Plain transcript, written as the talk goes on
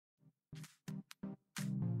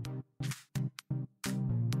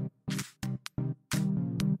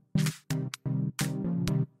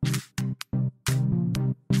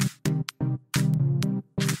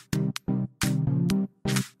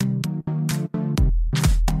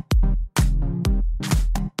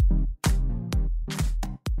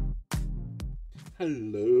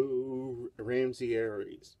Hello, Ramsey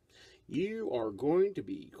Aries. You are going to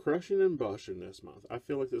be crushing and bushing this month. I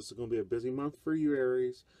feel like this is going to be a busy month for you,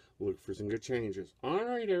 Aries. Look for some good changes. All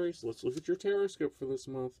right, Aries, let's look at your horoscope for this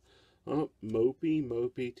month.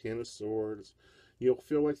 Mopey, Ten of Swords. You'll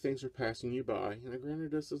feel like things are passing you by. Now,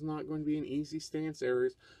 granted, this is not going to be an easy stance,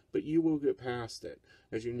 Aries, but you will get past it.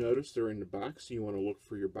 As you notice, they're in the back, so you want to look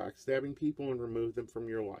for your backstabbing people and remove them from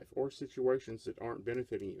your life, or situations that aren't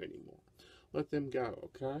benefiting you anymore. Let them go,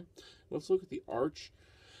 okay? Let's look at the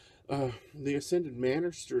the Ascended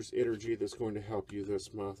Manister's energy that's going to help you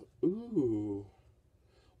this month. Ooh,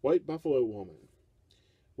 White Buffalo Woman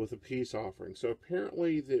with a peace offering. So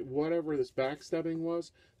apparently, that whatever this backstabbing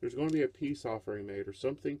was, there's going to be a peace offering made or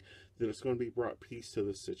something that is going to be brought peace to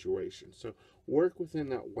this situation. So work within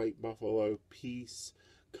that White Buffalo peace,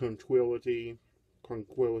 tranquility,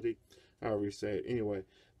 however you say it. Anyway,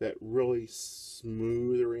 that really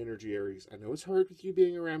smoother energy, Aries. I know it's hard with you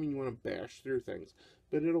being around me. You want to bash through things,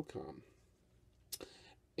 but it'll come.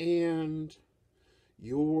 And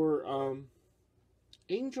your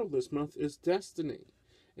angel this month is Destiny.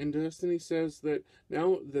 And Destiny says that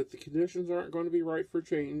now that the conditions aren't going to be right for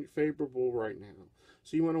change, favorable right now.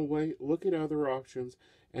 So you want to wait, look at other options,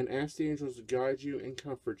 and ask the angels to guide you and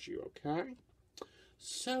comfort you, okay?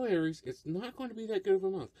 So, Aries, it's not going to be that good of a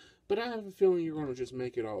month, but I have a feeling you're going to just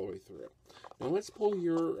make it all the way through. Now, let's pull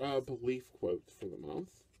your belief quote for the month.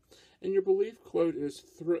 And your belief quote is,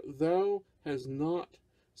 "Thou has not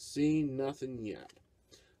seen nothing yet."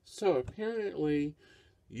 So, apparently,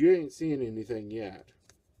 you ain't seeing anything yet,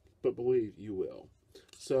 but believe you will.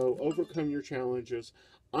 So, overcome your challenges.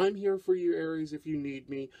 I'm here for you, Aries, if you need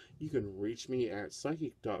me. You can reach me at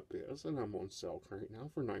Psychic.biz, and I'm on sale right now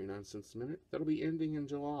for 99 cents a minute. That'll be ending in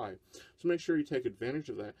July. So make sure you take advantage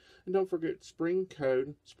of that. And don't forget, spring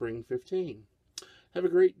code, SPRING15. Have a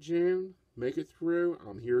great June. Make it through.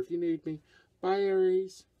 I'm here if you need me. Bye,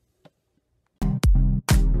 Aries.